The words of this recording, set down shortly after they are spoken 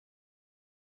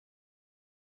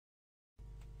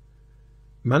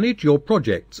Manage your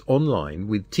projects online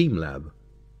with Teamlab.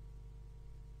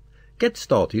 Get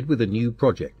started with a new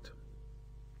project.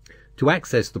 To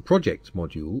access the Projects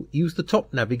module, use the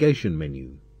top navigation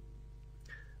menu.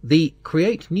 The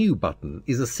Create New button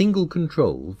is a single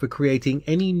control for creating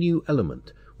any new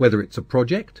element, whether it's a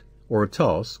project, or a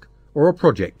task, or a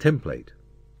project template.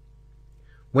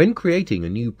 When creating a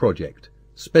new project,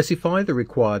 specify the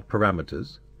required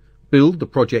parameters, build the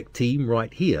project team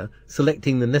right here,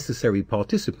 selecting the necessary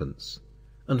participants,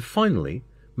 and finally,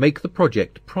 make the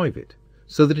project private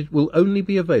so that it will only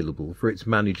be available for its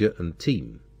manager and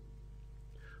team.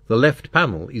 The left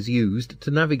panel is used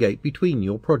to navigate between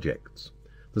your projects.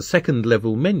 The second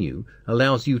level menu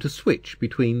allows you to switch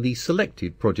between the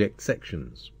selected project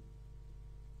sections.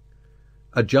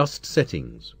 Adjust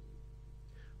settings.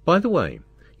 By the way,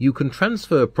 you can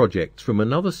transfer projects from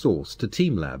another source to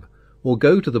Teamlab or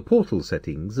go to the portal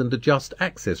settings and adjust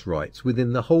access rights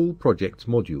within the whole projects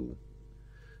module.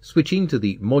 Switching to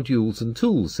the Modules and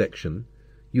Tools section,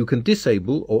 you can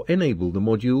disable or enable the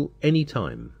module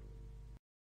anytime.